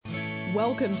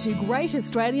Welcome to Great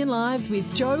Australian Lives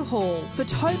with Joe Hall for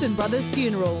Tobin Brothers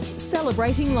Funerals,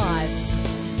 celebrating lives.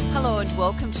 Hello and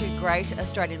welcome to Great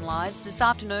Australian Lives. This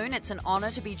afternoon it's an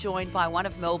honour to be joined by one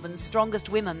of Melbourne's strongest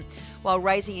women. While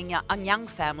raising a young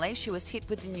family, she was hit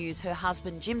with the news her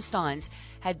husband Jim Steins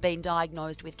had been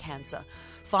diagnosed with cancer.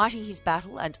 Fighting his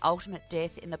battle and ultimate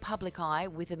death in the public eye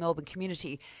with the Melbourne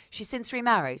community, she's since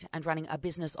remarried and running a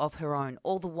business of her own,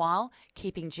 all the while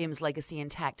keeping Jim's legacy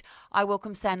intact. I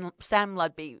welcome Sam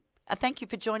Ludbey. Thank you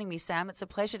for joining me, Sam. It's a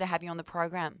pleasure to have you on the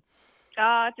program.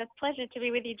 Oh, it's a pleasure to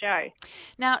be with you, Joe.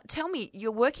 Now, tell me, you're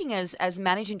working as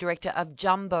Managing Director of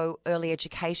Jumbo Early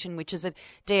Education, which is at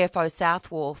DFO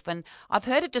South Wharf, and I've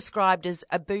heard it described as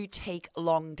a boutique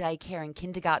long daycare and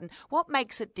kindergarten. What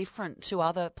makes it different to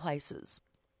other places?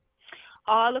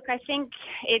 Oh, look, I think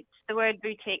it's the word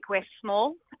boutique. We're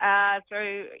small, so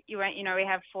we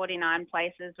have 49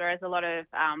 places, whereas a lot of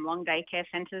long daycare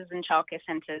centres and childcare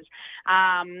centres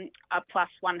are plus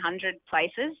 100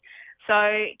 places.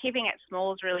 So keeping it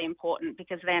small is really important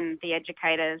because then the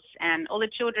educators and all the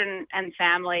children and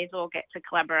families all get to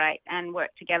collaborate and work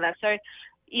together. So,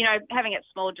 having it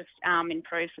small just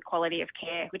improves the quality of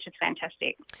care, which is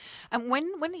fantastic. And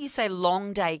when you say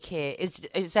long day care, is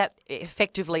that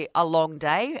effectively a long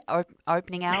day,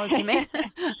 opening hours, you mean?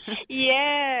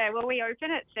 Yeah, well, we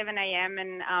open at 7 a.m.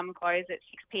 and close at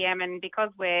 6 p.m. And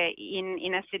because we're in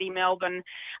inner city Melbourne,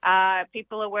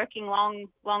 people are working long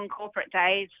corporate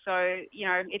days. So,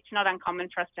 it's not uncommon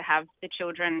for us to have the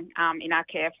children in our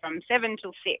care from 7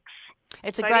 till 6.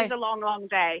 It is a long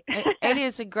day. It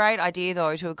is a great idea,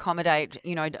 though, to accommodate,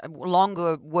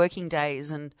 longer working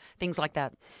days and things like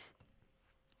that.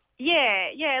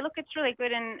 Yeah. Look, it's really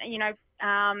good. And,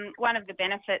 one of the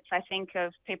benefits, I think,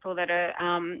 of people that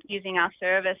are using our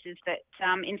service is that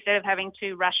instead of having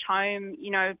to rush home,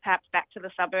 perhaps back to the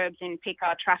suburbs in peak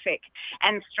hour traffic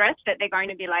and stress that they're going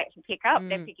to be late for pickup,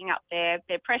 they're picking up their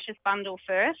precious bundle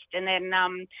first and then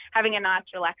having a nice,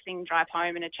 relaxing drive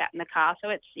home and a chat in the car. So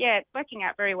it's working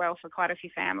out very well for quite a few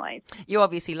families. You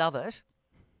obviously love it.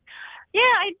 Yeah,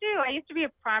 I do. I used to be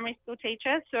a primary school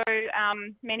teacher, so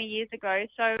many years ago.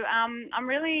 So I'm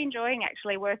really enjoying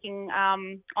actually working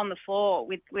on the floor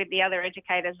with the other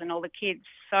educators and all the kids.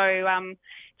 So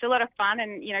it's a lot of fun,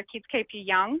 and kids keep you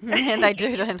young. Yeah, they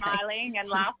do, don't they? Smiling and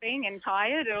laughing and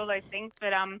tired and all those things.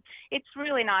 But it's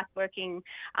really nice working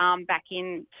back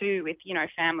in too with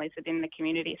families within the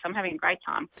community. So I'm having a great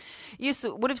time. You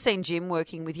would have seen Jim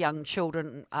working with young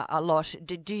children a lot.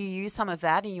 Do you use some of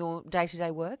that in your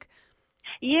day-to-day work?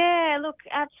 Yeah, look,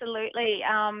 absolutely.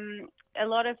 A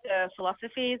lot of the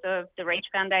philosophies of the Reach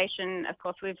Foundation, of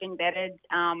course, we've embedded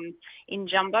in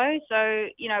Jumbo. So,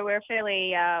 we're a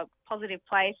fairly positive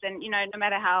place, and, no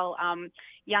matter how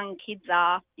young kids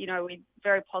are, we're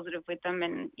very positive with them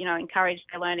and, encourage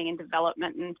their learning and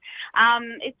development. And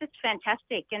it's just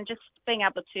fantastic. And just being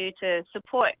able to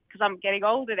support, because I'm getting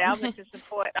older now, but to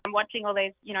support, I'm watching all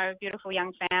these, beautiful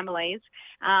young families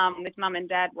with mum and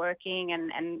dad working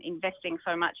and investing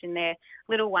so much in their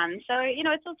little ones. So,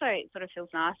 it's also, it sort of feels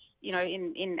nice,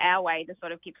 in our way to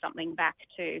sort of give something back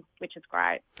too, which is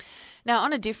great. Now,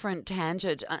 on a different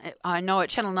tangent, I know at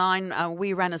Channel 9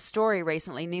 we ran a story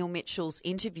recently, Neil Mitchell's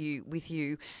interview with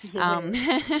you,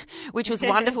 which was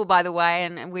wonderful, by the way,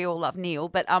 and we all love Neil.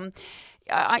 But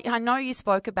I know you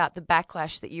spoke about the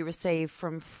backlash that you received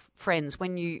from friends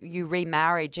when you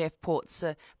remarried Jeff Ports,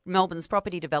 Melbourne's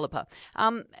property developer.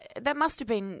 That must have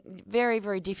been very,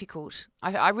 very difficult.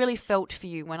 I really felt for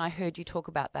you when I heard you talk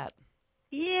about that.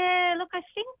 Yeah, look, I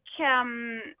think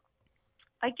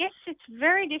I guess it's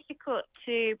very difficult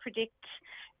to predict,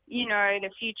 the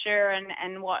future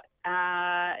and what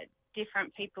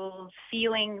different people's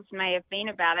feelings may have been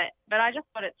about it. But I just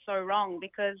thought it's so wrong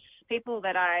because people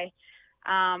that I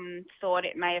thought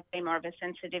it may have been more of a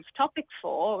sensitive topic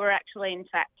for were actually, in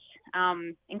fact,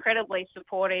 incredibly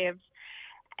supportive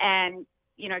and,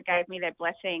 gave me their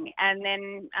blessing. And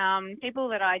then people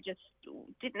that I just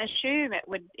didn't assume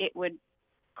it would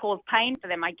cause pain for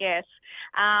them, I guess,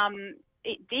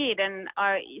 it did. And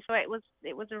so it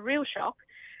was a real shock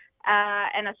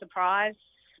and a surprise.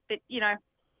 But,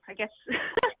 I guess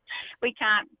we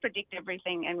can't predict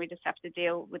everything and we just have to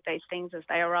deal with these things as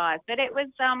they arise. But it was,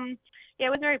 it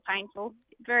was very painful,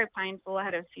 very painful. I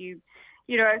had a few,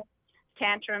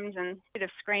 tantrums and a bit of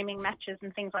screaming matches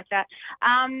and things like that.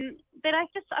 But I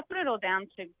put it all down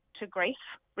to grief,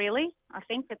 really. I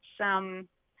think it's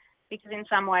because in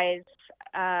some ways,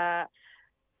 by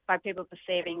people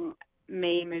perceiving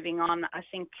me moving on, I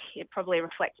think it probably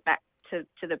reflects back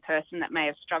to the person that may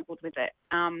have struggled with it.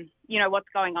 What's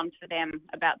going on for them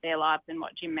about their lives and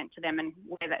what Jim meant to them and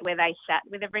where they sat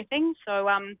with everything. So,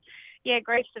 yeah,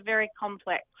 grief's a very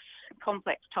complex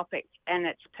topic, and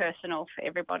it's personal for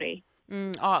everybody.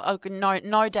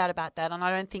 No doubt about that, and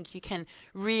I don't think you can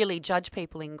really judge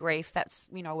people in grief. That's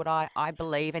what I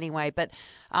believe anyway. But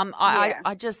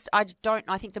I don't.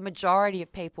 I think the majority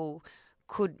of people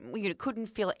couldn't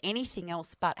feel anything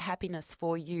else but happiness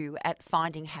for you at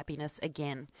finding happiness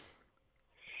again.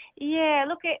 Yeah,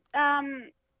 look, it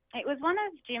was one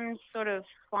of Jim's sort of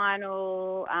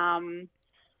final.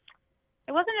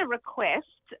 It wasn't a request,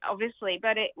 obviously,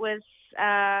 but it was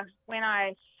when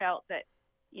I felt that,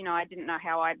 I didn't know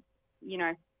how I'd,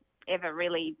 ever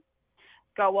really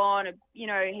go on.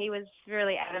 He was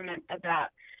really adamant about,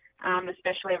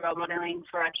 especially role modelling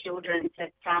for our children,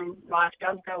 that life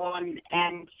does go on,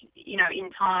 and, in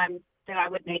time that I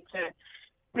would need to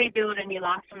rebuild a new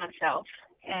life for myself.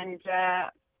 And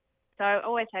so I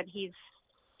always had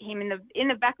him in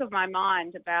the back of my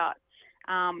mind about,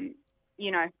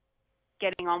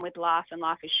 getting on with life, and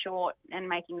life is short, and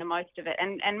making the most of it.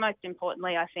 And most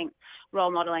importantly, I think,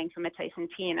 role modelling for Matisse and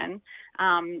Tiernan,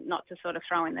 not to sort of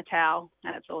throw in the towel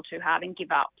and it's all too hard and give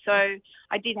up. So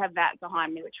I did have that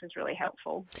behind me, which was really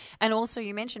helpful. And also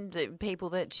you mentioned the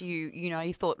people that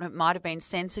you thought might have been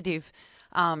sensitive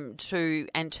to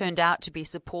and turned out to be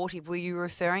supportive. Were you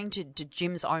referring to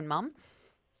Jim's own mum?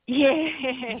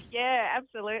 Yeah,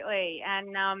 absolutely.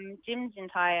 And Jim's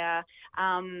entire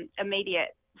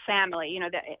immediate family,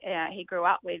 that he grew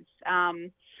up with,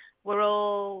 were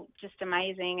all just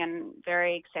amazing and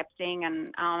very accepting,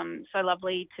 and so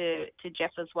lovely to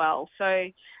Jeff as well. So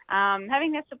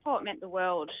having their support meant the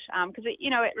world, because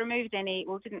it removed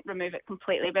didn't remove it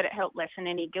completely, but it helped lessen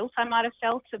any guilt I might have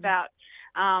felt about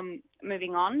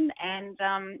moving on. And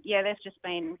they've just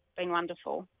been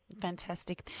wonderful.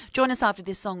 Fantastic. Join us after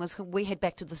this song as we head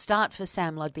back to the start for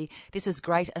Sam Ludbey. This is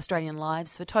Great Australian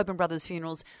Lives for Tobin Brothers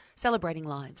Funerals, celebrating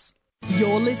lives.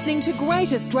 You're listening to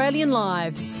Great Australian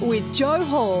Lives with Joe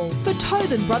Hall for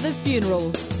Tobin Brothers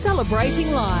Funerals,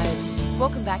 celebrating lives.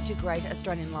 Welcome back to Great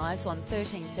Australian Lives on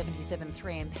 1377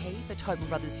 3MP for Tobin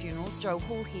Brothers Funerals. Joe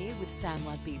Hall here with Sam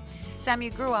Ludbey. Sam,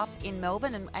 you grew up in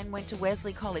Melbourne and went to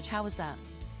Wesley College. How was that?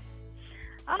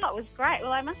 Oh, it was great.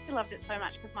 Well, I must have loved it so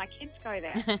much because my kids go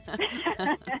there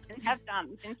and have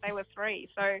done since they were 3.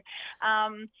 So,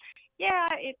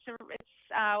 it's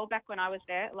back when I was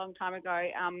there a long time ago,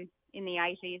 in the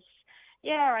 80s.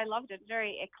 Yeah, I loved it.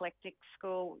 Very eclectic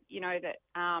school, that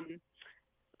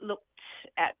looked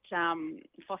at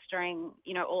fostering,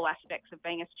 all aspects of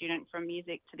being a student, from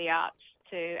music to the arts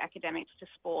to academics to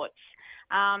sports.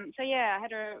 I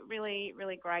had a really,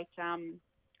 really great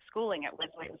schooling at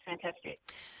Wesley. It was fantastic.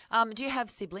 Do you have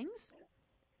siblings?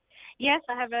 Yes,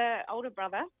 I have an older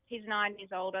brother. He's 9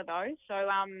 years older though, so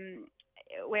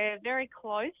we're very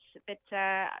close. But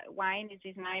Wayne is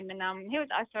his name, and he was.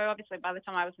 So obviously, by the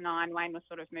time I was 9, Wayne was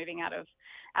sort of moving out of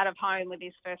home with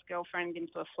his first girlfriend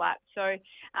into a flat. So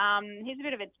he's a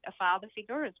bit of a father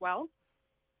figure as well.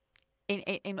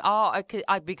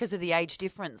 Because of the age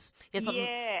difference. Yes,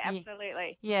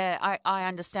 absolutely. Yeah, I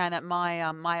understand that.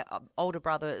 My older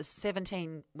brother is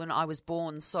 17 when I was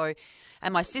born,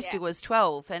 and my sister was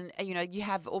 12, and you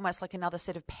have almost like another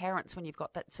set of parents when you've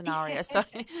got that scenario. So,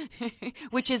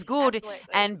 which is good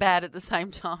and bad at the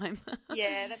same time.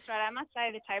 Yeah, that's right. I must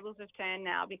say the tables have turned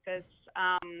now, because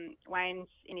Wayne's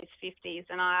in his 50s,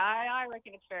 and I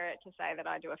reckon it's fair to say that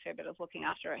I do a fair bit of looking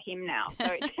after him now.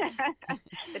 So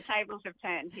the tables have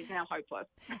turned. He's now hopeless.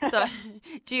 So,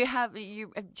 do you have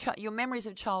your memories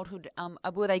of childhood?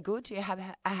 Were they good? Do you have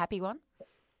a happy one?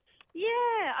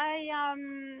 Yeah,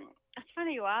 it's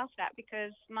funny you asked that,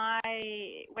 because my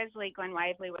Wesley Glen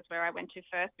Waverley was where I went to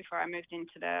first before I moved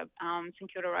into the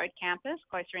St Kilda Road campus,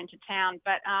 closer into town.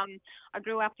 But I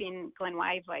grew up in Glen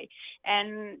Waverley,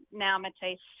 and now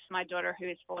Matisse, my daughter, who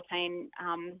is 14,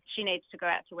 she needs to go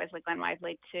out to Wesley Glen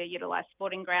Waverley to utilise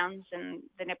sporting grounds and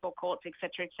the netball courts,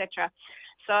 etc., etc.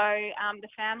 So the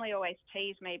family always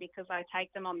tease me because I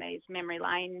take them on these memory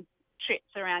lane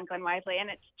trips around Glen Waverley, and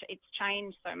it's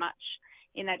changed so much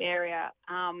in that area.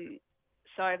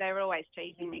 So they were always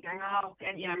teasing me, going, oh,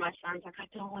 and my son's like, I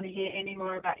don't want to hear any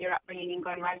more about your upbringing in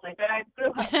Glen Waverley. But I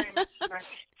grew up very much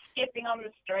skipping on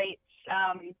the streets,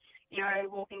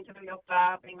 walking to the milk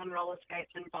bar, being on roller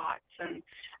skates and bikes, and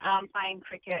playing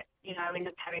cricket, in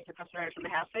the paddock across the road from the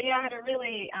house. So I had a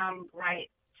really great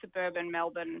suburban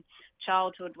Melbourne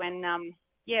childhood when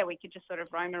we could just sort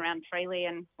of roam around freely,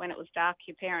 and when it was dark,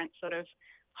 your parents sort of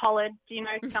hollered,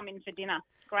 come in for dinner.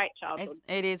 Great childhood.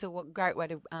 It is a great way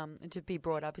to be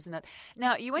brought up, isn't it?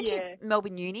 Now, you went to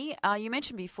Melbourne Uni. You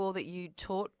mentioned before that you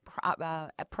taught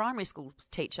a primary school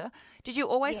teacher. Did you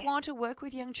always want to work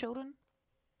with young children?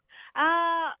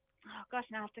 oh gosh,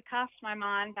 now I have to cast my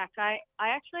mind back. I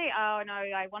actually, oh no,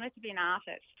 I wanted to be an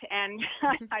artist, and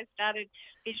I started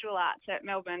visual arts at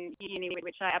Melbourne Uni,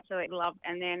 which I absolutely loved.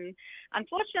 And then,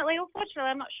 unfortunately, or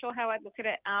fortunately, I'm not sure how I'd look at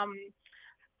it.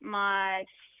 My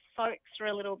folks were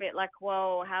a little bit like,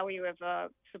 "Whoa, how will you ever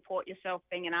support yourself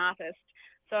being an artist?"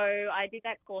 So I did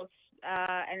that course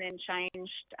and then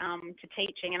changed to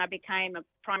teaching, and I became a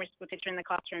primary school teacher in the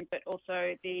classroom, but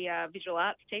also the visual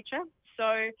arts teacher.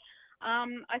 So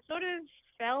I sort of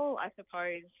fell, I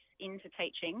suppose, into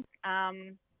teaching,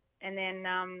 and then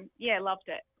loved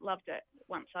it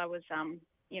once I was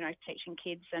teaching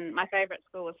kids. And my favourite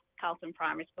school was Carlton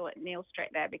Primary School at Neil Street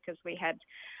there, because we had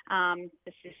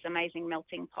this amazing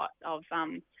melting pot of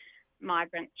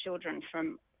migrant children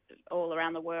from all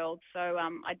around the world. So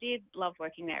I did love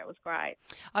working there. It was great.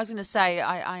 I was going to say,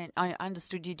 I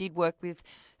understood you did work with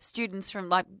students from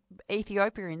like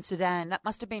Ethiopia and Sudan. That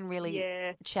must have been really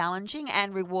challenging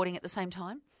and rewarding at the same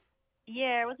time.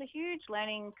 Yeah, it was a huge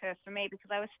learning curve for me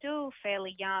because I was still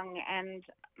fairly young, and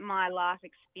my life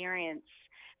experience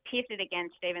pitted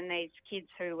against even these kids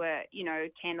who were,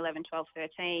 10, 11, 12,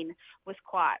 13 was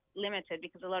quite limited,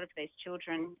 because a lot of these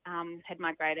children had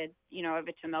migrated,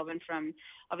 over to Melbourne from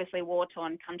obviously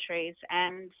war-torn countries.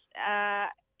 And,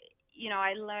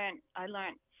 I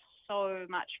learnt so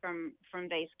much from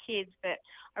these kids, but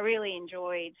I really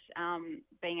enjoyed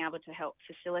being able to help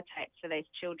facilitate for these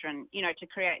children, to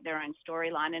create their own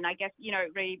storyline, and I guess,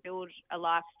 rebuild a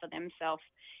life for themselves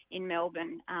in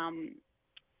Melbourne,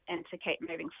 and to keep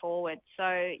moving forward.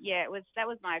 So yeah, that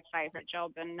was my favourite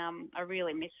job, and I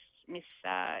really miss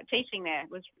teaching there.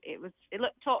 It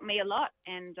taught me a lot,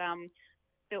 and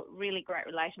built really great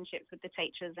relationships with the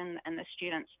teachers and the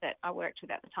students that I worked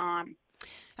with at the time.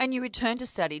 And you returned to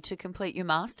study to complete your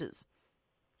masters.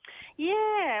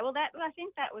 Yeah, well, I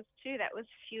think that was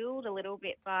fueled a little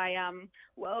bit by,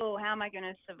 how am I going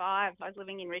to survive? I was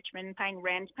living in Richmond, paying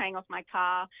rent, paying off my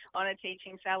car on a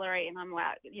teaching salary, and I'm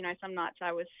like, some nights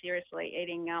I was seriously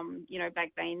eating,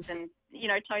 baked beans and,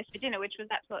 toast for dinner, which was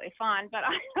absolutely fine. But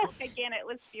again, it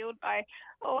was fueled by,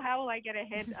 how will I get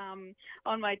ahead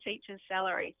on my teacher's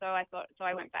salary? So I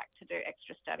went back to do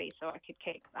extra study so I could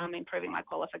keep improving my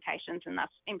qualifications and thus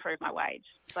improve my wage.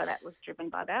 So that was driven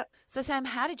by that. So Sam,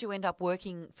 how did you end up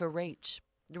working for Reach,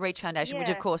 the Reach Foundation, which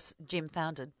of course Jim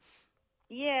founded?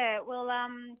 Yeah, well,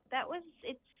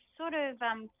 it's sort of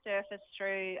surfaced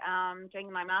through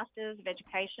doing my Masters of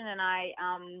Education, and I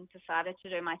decided to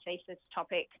do my thesis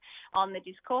topic on the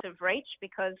discourse of Reach,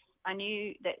 because I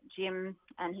knew that Jim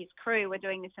and his crew were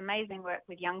doing this amazing work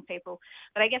with young people.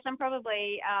 But I guess I'm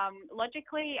probably,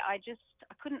 logically, I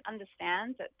couldn't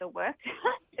understand the work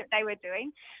that they were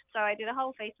doing. So I did a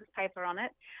whole thesis paper on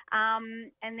it.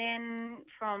 And then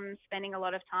from spending a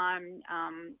lot of time,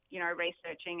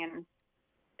 researching and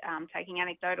taking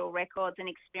anecdotal records and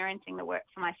experiencing the work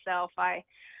for myself, I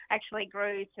actually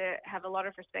grew to have a lot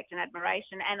of respect and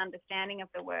admiration and understanding of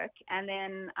the work. And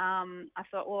then I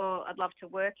thought, well, I'd love to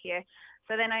work here.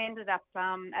 So then I ended up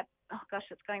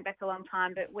it's going back a long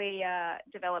time, but we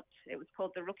developed, it was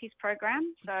called the Rookies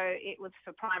Program. So it was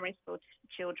for primary school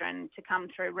children to come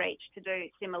through Reach to do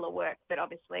similar work, but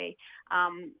obviously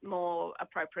more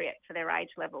appropriate for their age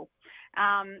level.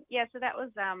 So that was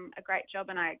a great job,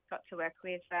 and I got to work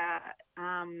with a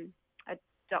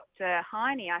Dr.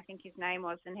 Heine, I think his name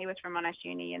was, and he was from Monash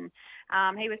Uni, and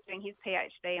he was doing his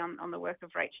PhD on the work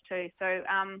of Reach too. So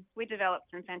we developed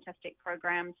some fantastic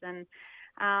programs, and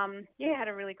had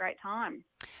a really great time.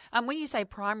 When you say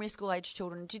primary school age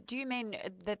children, do you mean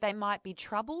that they might be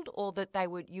troubled, or that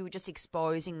you were just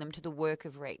exposing them to the work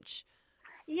of Reach?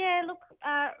 Yeah, look,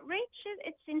 Reach,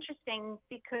 it's interesting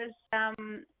because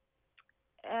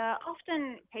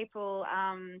often people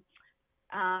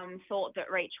thought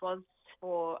that Reach was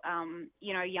for,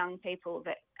 young people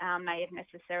that may have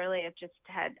necessarily have just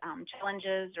had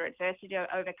challenges or adversity to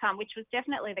overcome, which was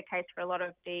definitely the case for a lot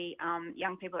of the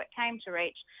young people that came to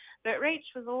Reach. But Reach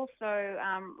was also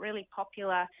really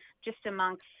popular just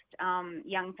amongst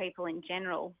young people in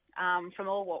general, from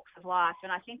all walks of life.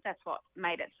 And I think that's what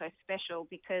made it so special,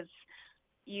 because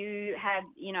you had,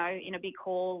 in a big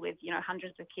hall with,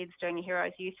 hundreds of kids doing a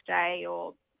Heroes Youth Day,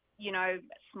 or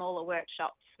smaller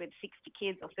workshops with 60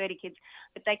 kids or 30 kids,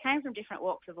 but they came from different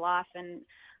walks of life, and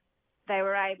they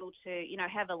were able to,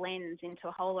 have a lens into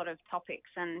a whole lot of topics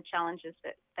and challenges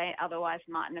that they otherwise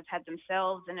mightn't have had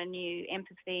themselves, and a new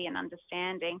empathy and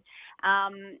understanding.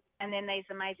 And then these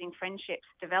amazing friendships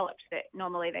developed that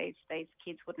normally these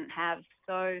kids wouldn't have.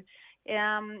 So,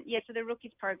 so the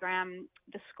Rookies Program,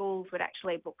 the schools would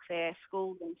actually book their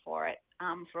schools in for it,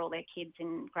 for all their kids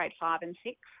in grade 5 and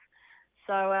 6.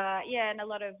 And a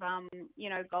lot of,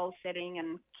 goal setting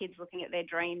and kids looking at their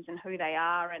dreams and who they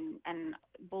are, and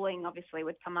bullying obviously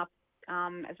would come up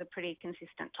as a pretty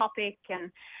consistent topic.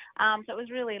 And so it was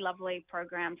really lovely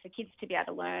program for kids to be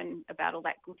able to learn about all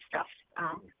that good stuff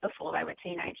before they were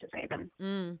teenagers even.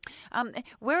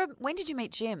 When did you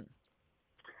meet Jim?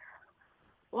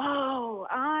 Whoa,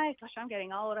 I'm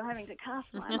getting old. I'm having to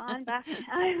cast my mind back.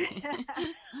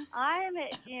 I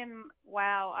met Jim,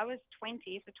 I was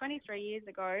 20, so 23 years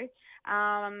ago.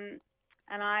 And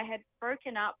I had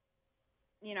broken up,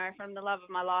 from the love of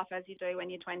my life, as you do when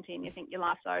you're 20 and you think your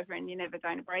life's over and you're never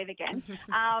going to breathe again.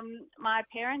 My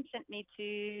parents sent me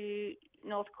to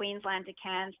North Queensland, to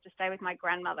Cairns, to stay with my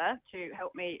grandmother to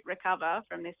help me recover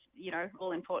from this,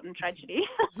 all-important tragedy.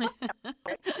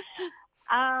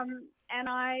 And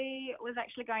I was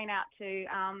actually going out to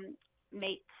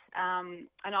meet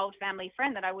an old family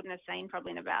friend that I wouldn't have seen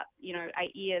probably in about,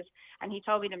 8 years. And he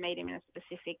told me to meet him in a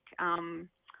specific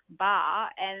bar.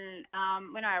 And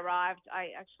when I arrived, I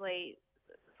actually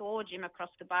saw Jim across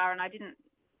the bar, and I didn't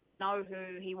know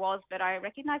who he was, but I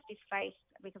recognised his face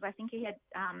because I think he had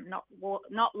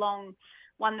not long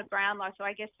won the Brownlow. So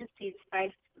I guess just his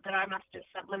face that I must have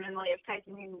subliminally have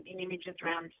taken in images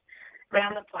around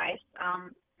the place.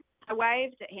 I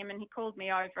waved at him and he called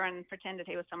me over and pretended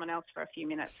he was someone else for a few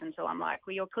minutes until I'm like,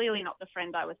 well, you're clearly not the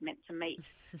friend I was meant to meet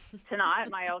tonight,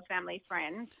 my old family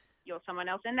friend. You're someone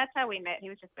else. And that's how we met. He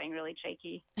was just being really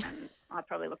cheeky and I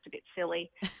probably looked a bit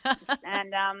silly.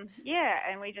 And,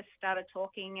 and we just started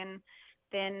talking. And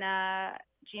then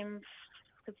Jim,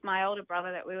 because my older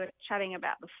brother that we were chatting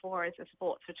about before is a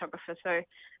sports photographer. So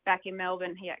back in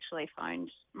Melbourne, he actually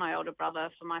phoned my older brother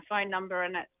for my phone number,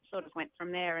 and it sort of went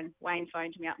from there. And Wayne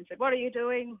phoned me up and said, what are you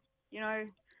doing?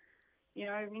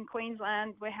 In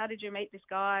Queensland, how did you meet this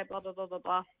guy? Blah, blah, blah, blah,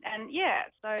 blah. And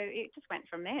so it just went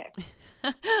from there.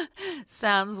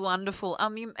 Sounds wonderful.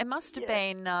 It must have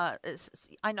been,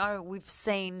 I know we've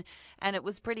seen, and it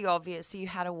was pretty obvious you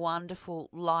had a wonderful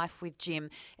life with Jim.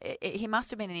 He must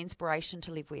have been an inspiration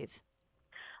to live with.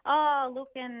 Oh, look,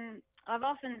 and I've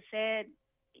often said,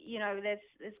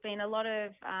 there's been a lot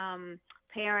of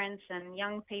parents and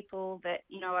young people that,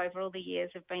 over all the years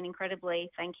have been incredibly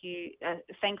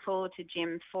thankful to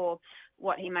Jim for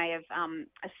what he may have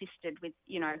assisted with,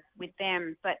 with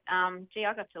them. But,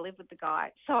 I got to live with the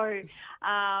guy. So,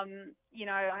 I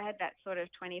had that sort of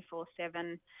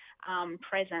 24/7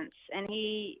 presence. And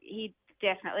he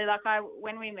definitely,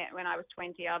 when we met when I was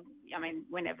 20,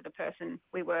 whenever the person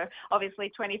we were, obviously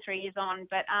 23 years on,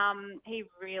 but he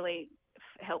really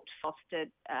helped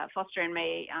foster in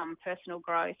me personal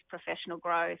growth, professional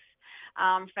growth,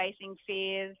 facing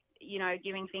fears,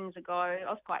 giving things a go. I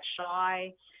was quite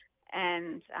shy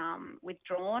and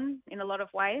withdrawn in a lot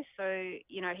of ways. So,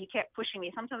 he kept pushing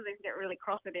me. Sometimes I get really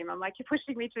cross at him. I'm like, you're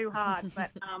pushing me too hard. But,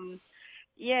 I'm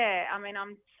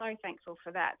so thankful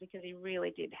for that because he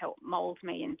really did help mould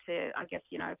me into, I guess,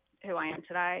 who I am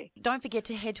today. Don't forget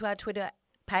to head to our Twitter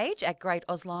page at Great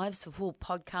Oz Lives for full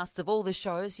podcasts of all the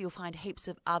shows. You'll find heaps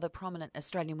of other prominent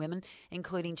Australian women,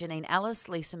 including Janine Ellis,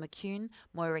 Lisa McCune,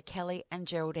 Moira Kelly and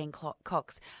Geraldine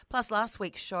Cox, plus last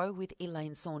week's show with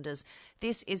Elaine Saunders.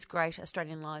 This is Great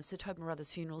Australian Lives, Sir Tobin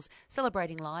Brothers Funerals,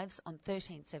 celebrating lives on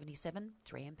 1377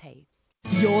 3MP.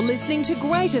 You're listening to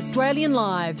Great Australian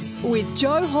Lives with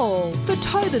Joe Hall for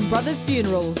Tobin Brothers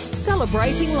Funerals,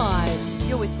 celebrating lives.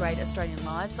 You're with Great Australian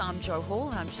Lives. I'm Jo Hall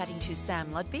and I'm chatting to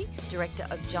Sam Ludbey, Director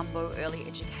of Jumbo Early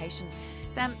Education.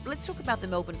 Sam, let's talk about the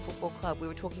Melbourne Football Club. We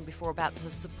were talking before about the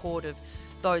support of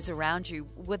those around you.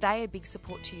 Were they a big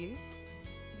support to you?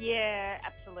 Yeah,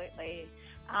 absolutely.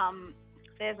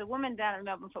 There's a woman down at the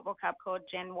Melbourne Football Club called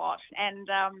Jen Watt, and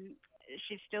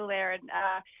she's still there, and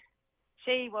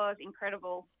she was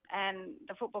incredible, and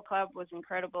the football club was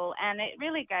incredible, and it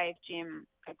really gave Jim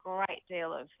a great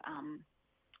deal of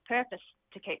purpose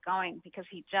to keep going because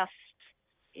he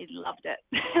loved it.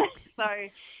 So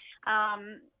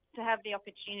to have the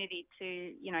opportunity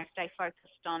to, stay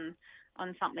focused on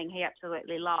something he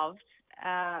absolutely loved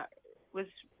was,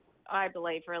 I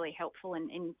believe, really helpful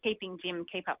in keeping Jim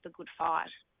keep up the good fight.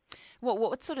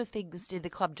 What sort of things did the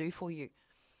club do for you?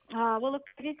 Well, look,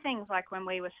 I did things like when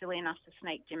we were silly enough to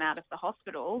sneak Jim out of the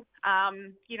hospital,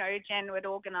 Jen would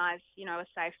organise, a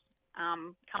safe,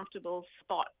 comfortable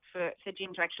spot for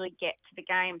Jim to actually get to the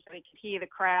game so he could hear the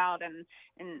crowd and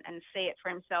see it for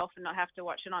himself and not have to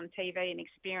watch it on TV and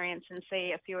experience and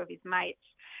see a few of his mates.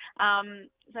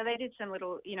 So they did some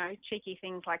little, cheeky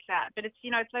things like that. But it's,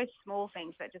 it's those small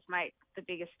things that just make the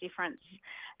biggest difference.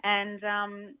 And,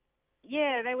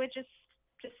 they were just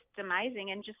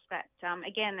amazing. And just that,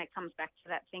 again, that comes back to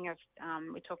that thing of,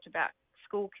 we talked about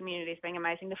school community has been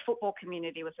amazing. The football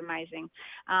community was amazing.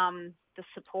 The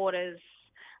supporters,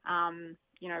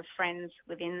 friends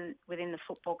within the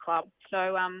football club.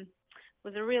 So it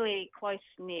was a really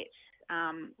close-knit,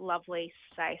 lovely,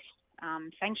 safe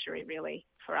sanctuary, really,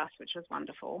 for us, which was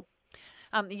wonderful.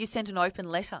 You sent an open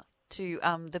letter to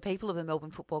the people of the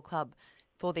Melbourne Football Club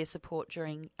for their support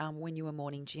during when you were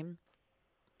mourning Jim.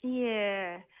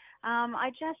 Yeah.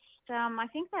 I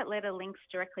think that letter links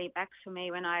directly back to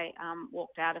me when I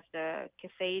walked out of the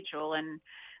cathedral and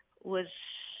was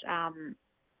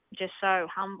just so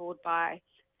humbled by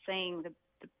seeing the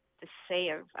sea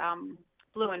of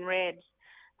blue and red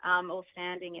all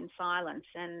standing in silence.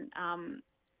 And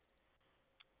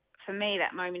for me,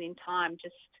 that moment in time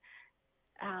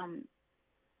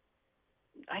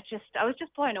I was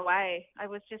just blown away. I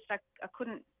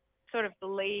couldn't sort of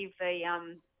believe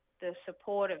the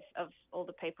support of all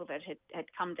the people that had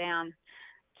come down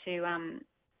to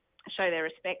show their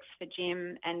respects for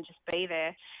Jim and just be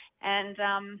there. And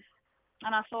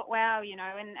I thought, wow,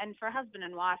 and for a husband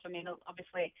and wife, I mean,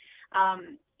 obviously,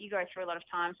 you go through a lot of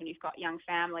times when you've got young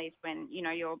families when,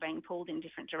 you're being pulled in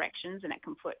different directions, and it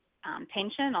can put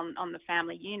tension on the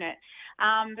family unit.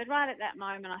 But right at that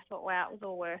moment, I thought, wow, it was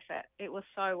all worth it. It was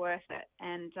so worth it.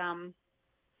 And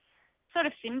sort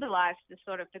of symbolised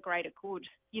the greater good,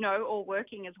 all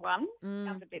working as one.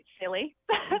 Sounds a bit silly.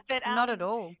 But not at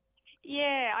all.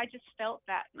 Yeah, I just felt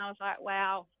that, and I was like,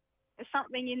 wow, there's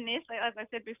something in this. As I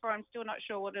said before, I'm still not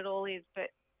sure what it all is, but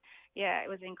yeah, it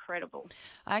was incredible.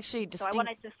 So I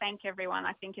wanted to thank everyone,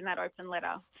 I think, in that open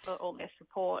letter for all their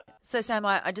support. So, Sam,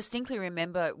 I distinctly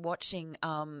remember watching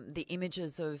the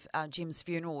images of Jim's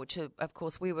funeral, which, of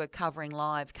course, we were covering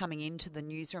live coming into the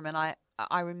newsroom, and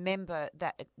I remember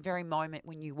that very moment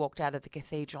when you walked out of the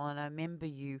cathedral, and I remember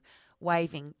you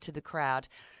waving to the crowd,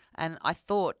 and I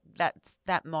thought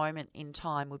that moment in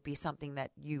time would be something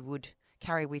that you would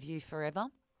carry with you forever.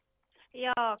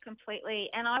 Yeah, completely.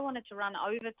 And I wanted to run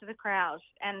over to the crowd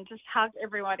and just hug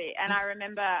everybody. And I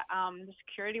remember the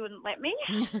security wouldn't let me.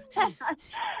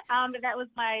 But that was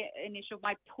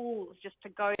my pull, was just to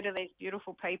go to these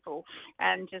beautiful people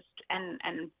and just and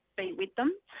be with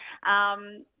them.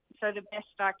 So the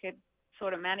best I could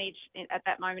sort of manage at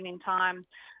that moment in time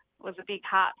was a big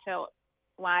heartfelt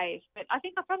wave. But I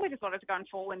think I probably just wanted to go and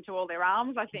fall into all their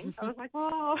arms, I think. I was like,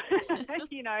 oh,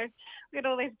 look at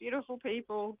all these beautiful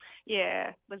people. Yeah,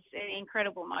 it was an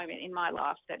incredible moment in my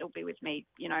life that'll be with me,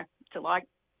 till I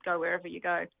go wherever you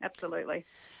go. Absolutely.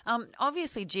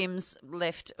 Obviously, Jim's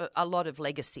left a lot of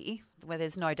legacy, where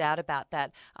there's no doubt about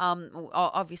that.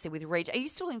 Obviously, with Reach. Are you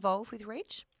still involved with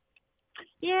Reach?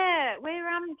 Yeah, we're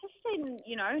just in,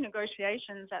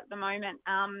 negotiations at the moment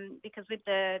because with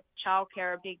the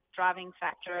childcare, a big driving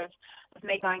factor of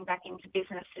me going back into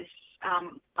business is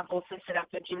I've also set up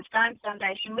a Jim Stein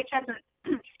Foundation, which hasn't,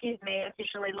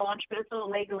 officially launched, but it's all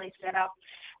legally set up.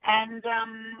 And,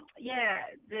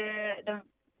 the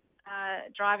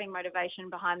driving motivation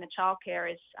behind the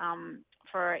childcare is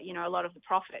for, a lot of the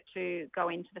profit to go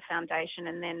into the foundation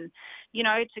and then,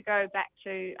 to go back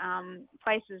to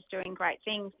places doing great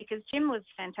things, because Jim was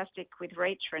fantastic with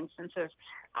Reach, for instance, of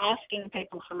asking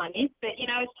people for money. But,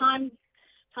 as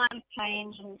times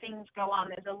change and things go on,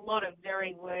 there's a lot of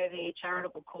very worthy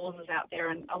charitable causes out there,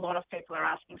 and a lot of people are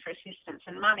asking for assistance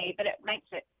and money, but it makes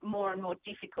it more and more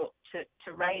difficult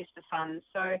to raise the funds.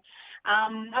 So I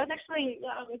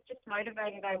was just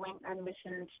motivated. I went and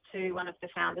listened to one of the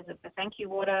founders of the Thank You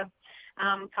Water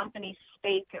company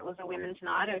speak. It was a women's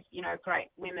night of, great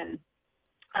women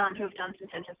who have done some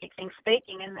fantastic things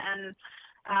speaking, and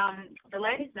the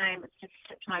lady's name, it's just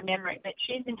slipped my memory, but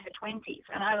she's in her 20s,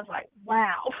 and I was like,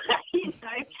 wow,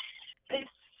 this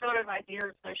sort of idea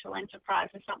of social enterprise,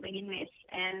 there's something in this.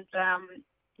 And so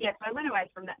I went away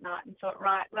from that night and thought,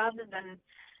 right, rather than,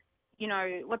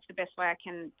 what's the best way I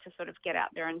can to sort of get out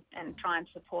there and try and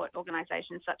support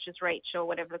organisations such as Reach or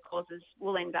whatever the causes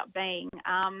will end up being,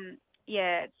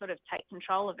 sort of take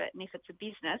control of it. And if it's a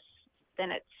business,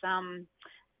 then it's,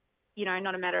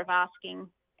 not a matter of asking.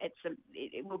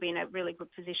 It will be in a really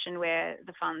good position where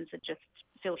the funds are just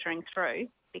filtering through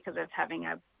because of having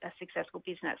a successful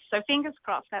business. So fingers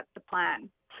crossed, that's the plan.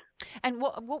 And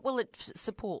what will it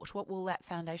support? What will that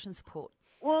foundation support?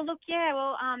 Well,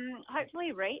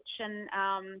 hopefully Reach, and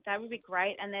that would be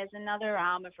great. And there's another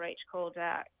arm of Reach called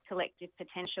Collective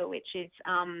Potential, which is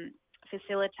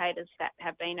facilitators that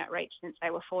have been at Reach since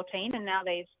they were 14, and now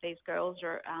these girls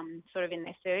are sort of in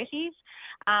their 30s.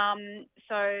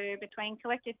 So between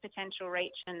Collective Potential,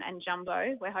 Reach and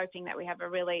Jumbo, we're hoping that we have a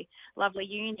really lovely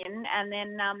union. And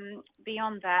then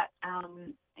beyond that,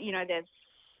 there's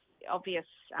obvious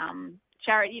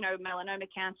charity, melanoma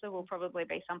cancer will probably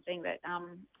be something that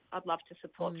I'd love to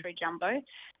support through Jumbo.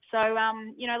 So,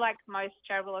 like most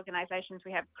charitable organisations,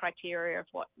 we have criteria of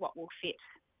what will fit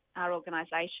our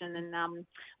organisation, and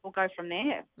we'll go from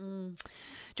there.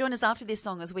 Join us after this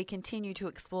song as we continue to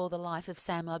explore the life of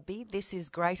Sam Ludbey. This is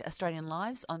Great Australian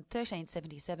Lives on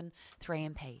 1377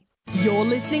 3MP. You're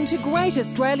listening to Great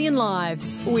Australian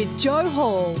Lives with Joe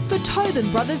Hall for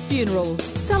Tobin Brothers Funerals,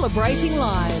 celebrating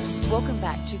lives. Welcome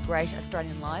back to Great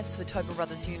Australian Lives for Tobin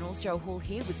Brothers Funerals. Joe Hall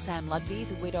here with Sam Ludbey,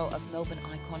 the widow of Melbourne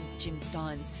icon Jim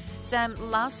Stynes. Sam,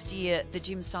 last year the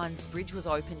Jim Stynes Bridge was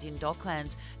opened in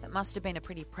Docklands. That must have been a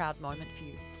pretty proud moment for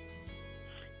you.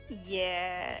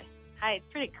 Yeah. Hey,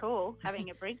 it's pretty cool having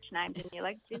a bridge named in your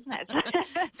legs, isn't it?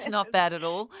 It's not bad at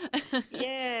all.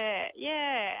 Yeah.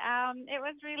 It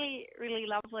was really, really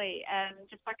lovely, and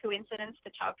just by coincidence,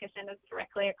 the childcare centre is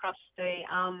directly across the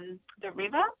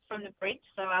river from the bridge.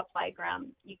 So our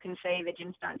playground, you can see the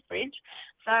Jim Stynes Bridge.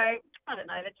 So I don't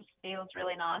know, that just feels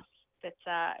really nice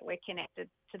that we're connected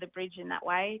to the bridge in that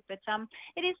way. But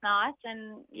it is nice,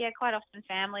 and quite often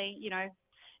family,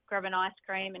 grab an ice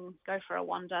cream and go for a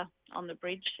wander on the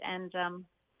bridge, and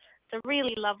it's a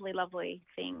really lovely, lovely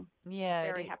thing. Yeah,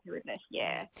 very happy with this.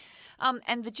 Yeah.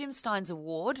 And the Jim Stynes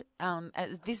Award,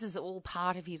 this is all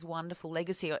part of his wonderful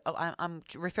legacy. I'm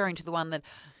referring to the one that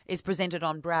is presented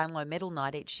on Brownlow Medal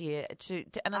Night each year,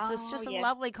 and it's just a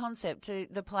lovely concept to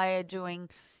the player doing,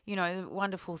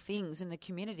 wonderful things in the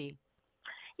community.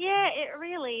 Yeah, it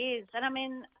really is, and I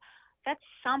mean, that's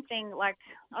something like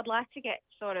I'd like to get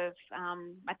sort of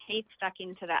my teeth stuck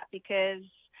into that, because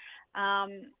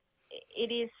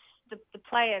it is the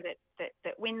player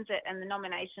that wins it and the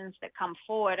nominations that come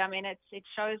forward. I mean, it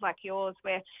shows like yours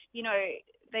where,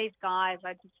 these guys,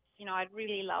 I'd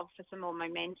really love for some more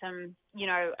momentum,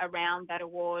 around that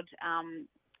award,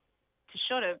 to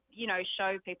sort of,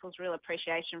 show people's real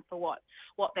appreciation for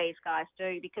what these guys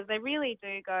do, because they really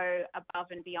do go above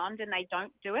and beyond, and they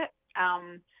don't do it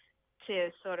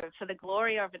to sort of for the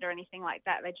glory of it or anything like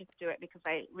that. They just do it because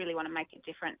they really want to make a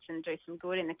difference and do some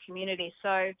good in the community.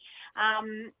 So,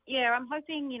 I'm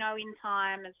hoping, in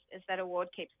time as that award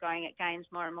keeps going, it gains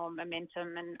more and more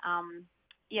momentum, and,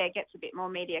 it gets a bit more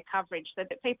media coverage so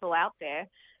that people out there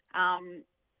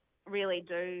really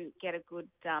do get a good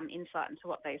insight into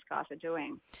what these guys are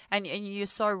doing. And you're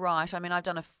so right. I mean, I've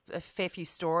done a fair few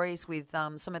stories with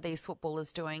some of these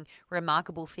footballers doing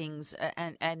remarkable things,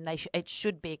 and it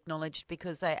should be acknowledged,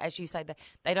 because they, as you say,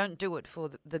 they don't do it for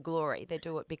the glory. They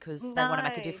do it because they want to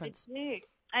make a difference. They do.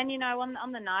 And,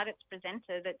 on the night it's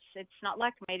presented, it's not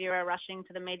like media are rushing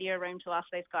to the media room to ask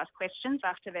these guys questions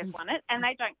after they've won it, and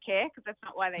they don't care, because that's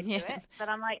not why they do it. But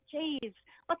I'm like, geez,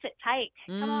 what's it take?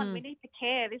 Come on, we need to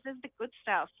care. This is the good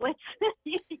stuff. Let's,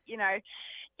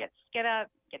 get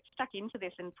stuck into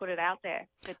this and put it out there.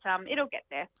 But it'll get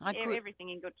there.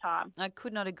 Everything in good time. I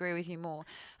could not agree with you more.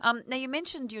 Now, you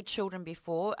mentioned your children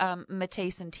before,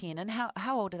 Matisse and Tiernan.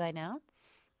 How old are they now?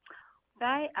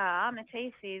 They are.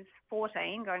 Matisse is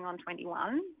 14, going on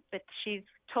 21, but she's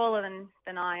taller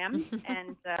than I am,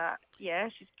 and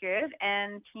she's good.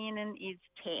 And Tiernan is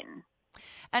 10.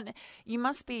 And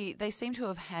they seem to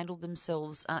have handled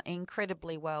themselves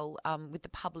incredibly well with the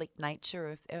public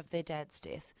nature of their dad's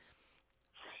death.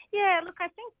 Yeah, look, I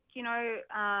think,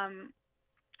 I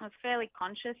was fairly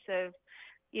conscious of,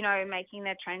 making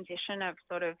their transition of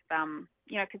sort of,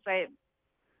 because they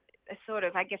sort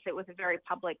of, I guess it was a very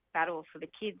public battle for the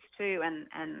kids too, and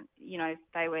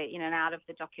they were in and out of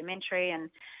the documentary and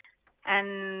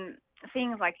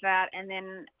things like that, and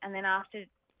then after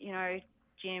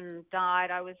Jim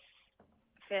died, I was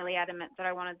fairly adamant that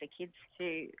I wanted the kids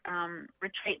to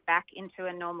retreat back into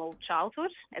a normal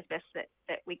childhood as best that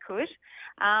we could.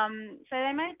 So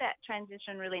they made that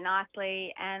transition really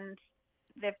nicely, and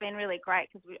they've been really great,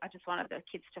 because I just wanted the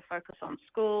kids to focus on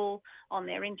school, on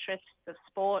their interests of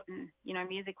sport and,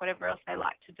 music, whatever else they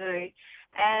like to do,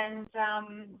 and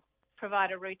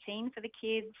provide a routine for the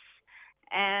kids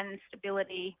and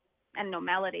stability and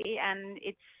normality. And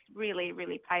it's really,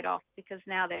 really paid off, because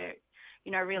now they're,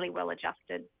 really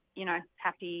well-adjusted,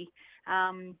 happy,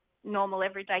 normal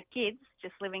everyday kids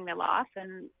just living their life,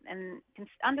 and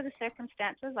under the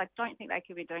circumstances, I don't think they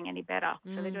could be doing any better.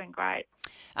 So they're doing great.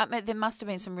 There must have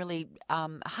been some really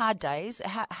hard days.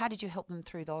 How did you help them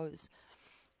through those?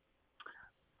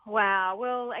 Wow.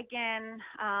 Well, again,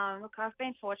 look, I've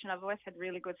been fortunate. I've always had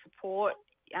really good support,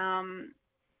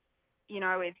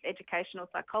 with educational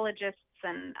psychologists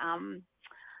and,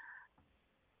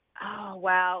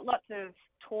 lots of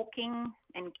talking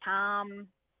and calm.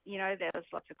 There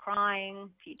was lots of crying, a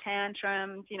few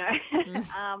tantrums,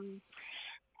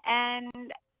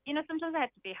 and sometimes I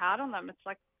had to be hard on them. It's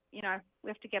like, we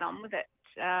have to get on with it.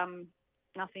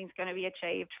 Nothing's going to be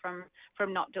achieved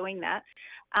from not doing that.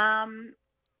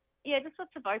 Just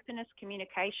lots of openness,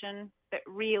 communication, but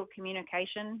real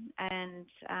communication, and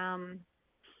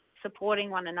supporting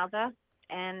one another.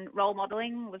 And role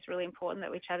modelling was really important,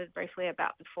 that we chatted briefly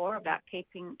about before, about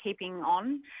keeping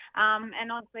on.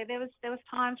 And honestly, there was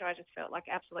times where I just felt like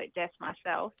absolute death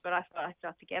myself, but I thought I still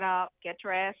have to get up, get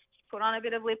dressed, put on a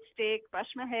bit of lipstick, brush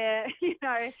my hair,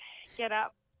 get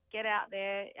up, get out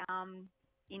there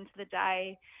into the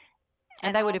day.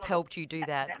 And they would have helped you do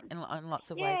that in lots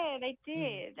of ways. Yeah, they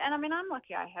did. And I mean, I'm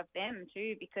lucky I have them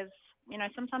too, because,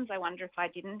 sometimes I wonder if I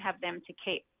didn't have them to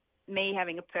keep me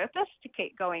having a purpose to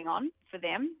keep going on for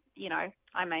them,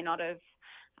 I may not have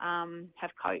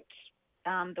coped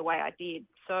the way I did.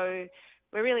 So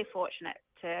we're really fortunate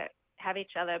to have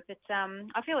each other. But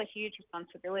I feel a huge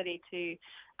responsibility to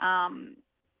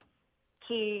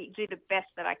do the best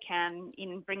that I can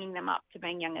in bringing them up to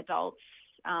being young adults.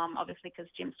 Obviously,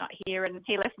 because Jim's not here, and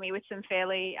he left me with some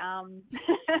fairly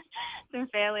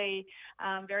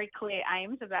very clear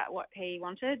aims about what he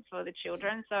wanted for the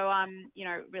children. So I'm,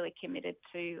 really committed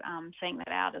to seeing that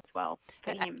out as well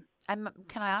for him. And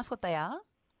can I ask what they are?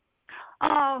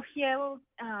 Oh, yeah, well,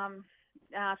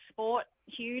 sport,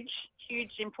 huge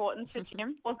importance for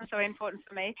Jim. Wasn't so important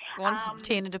for me. Wants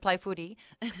Tina to play footy.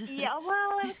 Yeah,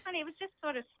 well, it was funny. It was just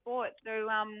sort of sport. So,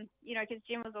 because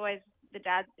Jim was always the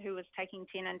dad who was taking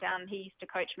Tina down. He used to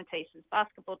coach Matisse's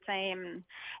basketball team,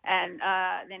 and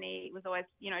then he was always,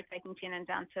 taking Tina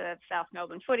down to South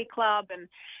Melbourne Footy Club, and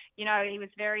he was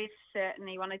very certain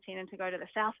he wanted Tina to go to the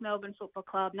South Melbourne Football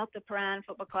Club, not the Paran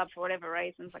Football Club for whatever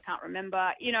reasons I can't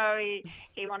remember.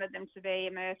 He wanted them to be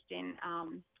immersed in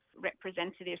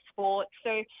representative sport.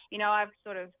 So, I've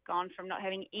sort of gone from not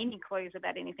having any clues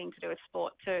about anything to do with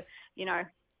sport to,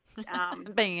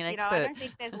 being an expert. I don't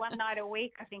think there's one night a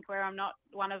week, I think, where I'm not,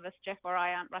 one of us, Jeff or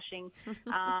I, aren't rushing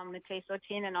Matisse or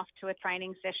Tiernan off to a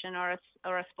training session or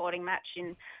a sporting match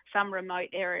in some remote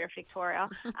area of Victoria.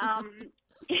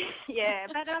 Yeah,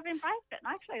 but I've embraced it and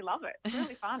I actually love it. It's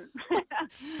really fun.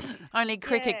 Only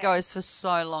cricket goes for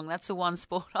so long. That's the one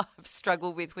sport I've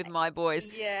struggled with my boys.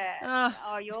 Yeah.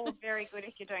 Oh, you're very good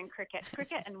if you're doing cricket.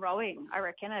 Cricket and rowing, I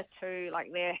reckon, are two,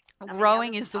 like, they're...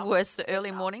 Rowing is the worst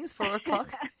early mornings, 4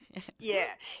 o'clock. Yeah,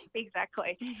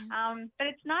 exactly. But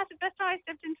it's nice. The first time I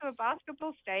stepped into a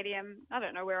basketball stadium, I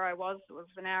don't know where I was. It was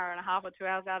an hour and a half or 2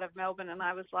 hours out of Melbourne, and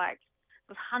I was like,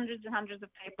 with hundreds and hundreds of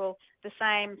people. The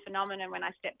same phenomenon when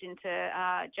I stepped into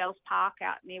Gels Park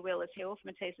out near Wheelers Hill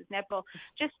for Matisse's netball.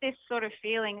 Just this sort of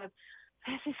feeling of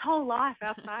there's this whole life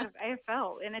outside of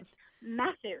AFL, and it's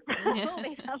massive. All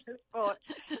these other sports.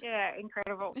 Yeah,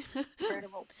 incredible.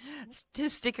 To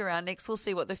stick around next, we'll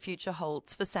see what the future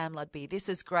holds for Sam Ludbey. This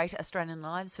is Great Australian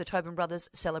Lives for Tobin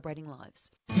Brothers, celebrating lives.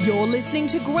 You're listening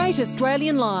to Great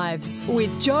Australian Lives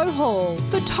with Joe Hall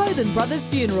for Tobin Brothers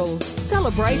Funerals,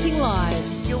 celebrating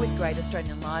lives. You're with Great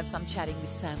Australian Lives. I'm chatting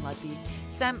with Sam Ludbey.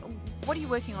 Sam, what are you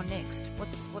working on next?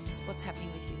 What's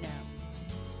happening with you now?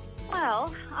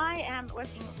 Well, I am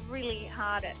working really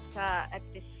hard at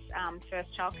this first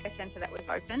childcare centre that we've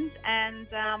opened, and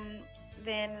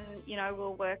then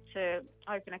we'll work to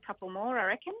open a couple more, I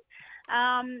reckon.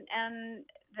 And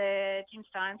the Jim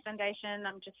Stein Foundation,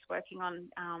 I'm just working on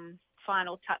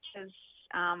final touches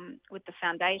with the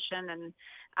foundation, and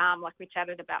like we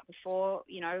chatted about before,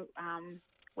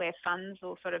 where funds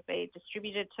will sort of be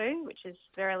distributed to, which is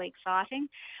very exciting.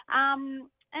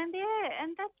 And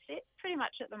that's it pretty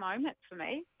much at the moment for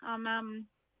me. I'm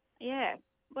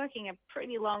working a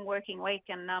pretty long working week,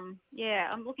 and I'm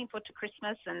looking forward to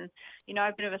Christmas and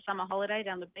a bit of a summer holiday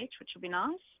down the beach, which will be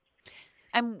nice.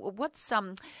 And what's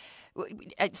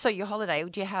so your holiday?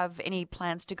 Do you have any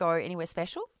plans to go anywhere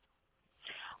special?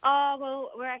 Oh,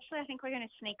 well, I think we're going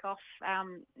to sneak off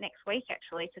next week,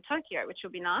 actually, to Tokyo, which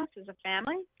will be nice as a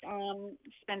family,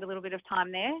 spend a little bit of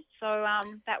time there. So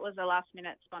that was a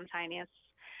last-minute spontaneous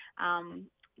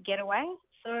getaway.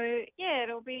 So, yeah,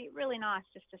 it'll be really nice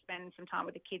just to spend some time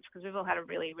with the kids, because we've all had a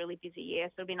really, really busy year.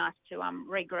 So it'll be nice to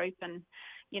regroup and,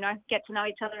 get to know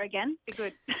each other again. Be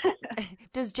good.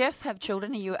 Does Jeff have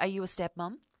children? Are you a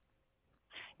stepmom?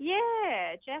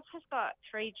 Yeah, Jeff has got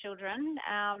 3 children.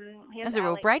 That's a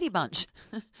real Brady bunch.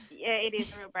 Yeah, it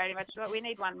is a real Brady bunch. But we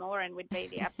need one more, and would be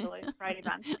the absolute Brady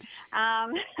bunch.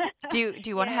 Do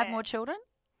you want to have more children?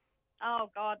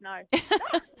 Oh God, no.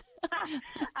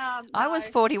 I was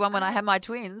 41 when I had my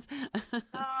twins.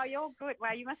 Oh, you're good.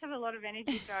 Wow, you must have a lot of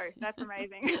energy, Joe. That's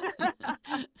amazing.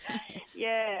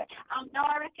 Yeah. No,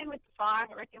 I reckon with 5,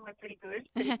 I reckon we're pretty good.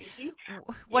 Pretty busy.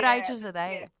 What ages are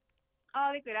they?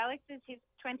 Oh, they're good. Alex he's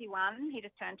 21. He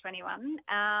just turned 21.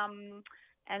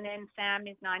 And then Sam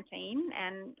is 19,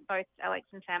 and both Alex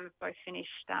and Sam have both finished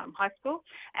high school.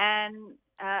 And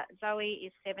Zoe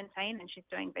is 17, and she's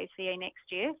doing BCE next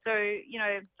year. So,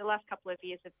 the last couple of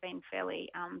years have been fairly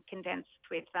condensed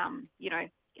with,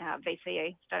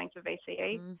 VCE, studying for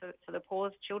VCE for the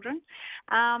poor's children.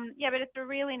 But it's a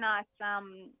really nice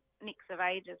mix of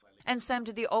ages. And Sam,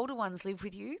 do the older ones live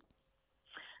with you?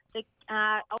 The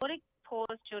older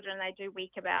poor's children, they do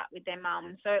week about with their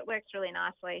mum, so it works really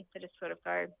nicely to just sort of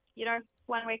go,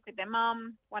 1 week with their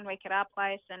mum, 1 week at our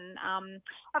place, and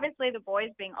obviously the boys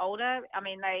being older, I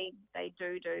mean, they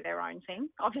do their own thing,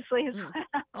 obviously as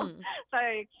well.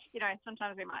 So,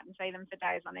 sometimes we mightn't see them for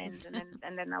days on end,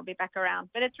 and then they'll be back around.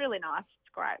 But it's really nice. It's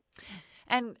great.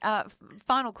 And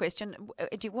final question: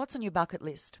 what's on your bucket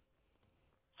list?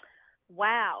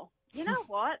 Wow, you know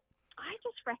what? I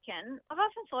just reckon I've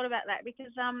often thought about that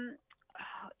because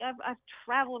I've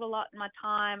travelled a lot in my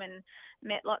time and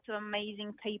met lots of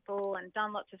amazing people and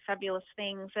done lots of fabulous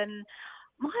things. And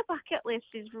my bucket list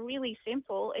is really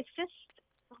simple. It's just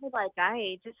day by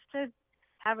day, just to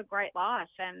have a great life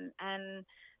and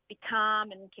be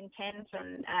calm and content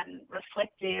and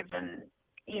reflective and,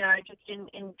 just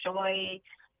enjoy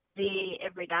the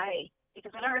everyday,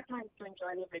 because I don't reckon I have to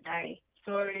enjoy the everyday.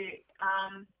 So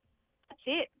that's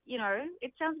it.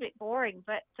 It sounds a bit boring,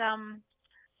 but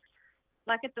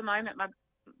at the moment,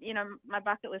 my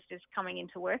bucket list is coming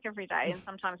into work every day and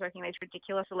sometimes working these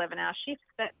ridiculous 11-hour shifts.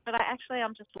 But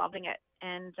I'm just loving it.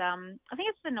 And I think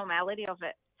it's the normality of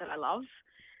it that I love,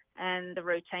 and the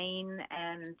routine,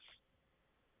 and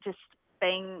just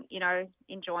being,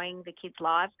 enjoying the kids'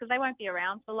 lives, because they won't be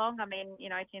around for long. I mean,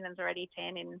 Tindon's already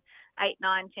 10. In 8,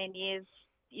 9, 10 years,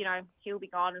 he'll be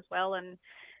gone as well. And,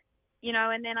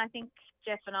 and then I think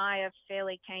Jeff and I are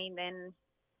fairly keen then,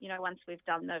 once we've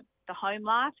done the home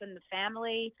life and the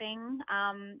family thing,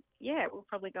 we'll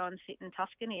probably go and sit in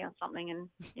Tuscany or something and,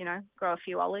 grow a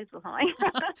few olives or something.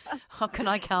 Oh, can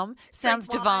I come? Sounds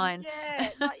divine.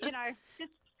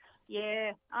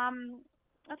 Yeah,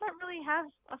 I don't really I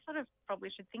sort of probably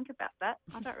should think about that.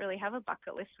 I don't really have a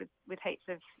bucket list with heaps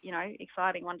of,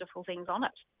 exciting, wonderful things on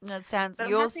it. That sounds,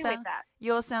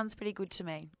 yours sounds pretty good to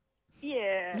me.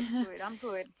 Yeah, good. I'm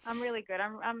good. I'm really good.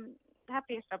 I'm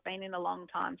happiest I've been in a long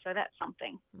time, so that's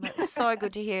something. It's so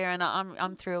good to hear, and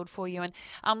I'm thrilled for you.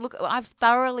 And look, I've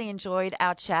thoroughly enjoyed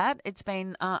our chat. It's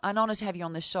been an honour to have you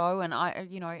on the show, and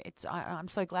I'm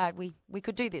so glad we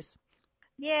could do this.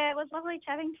 Yeah, it was lovely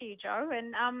chatting to you, Jo.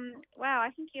 And wow, I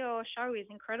think your show is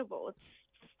incredible. It's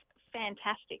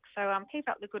fantastic. So keep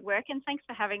up the good work, and thanks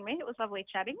for having me. It was lovely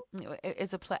chatting.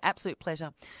 It's an absolute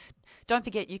pleasure. Don't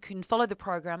forget, you can follow the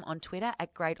program on Twitter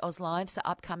at Great Oz Lives for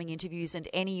upcoming interviews and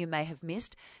any you may have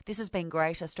missed. This has been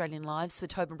Great Australian Lives for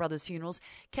Tobin Brothers Funerals.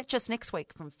 Catch us next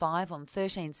week from 5 on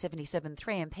 1377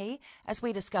 3MP as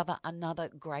we discover another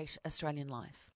great Australian life.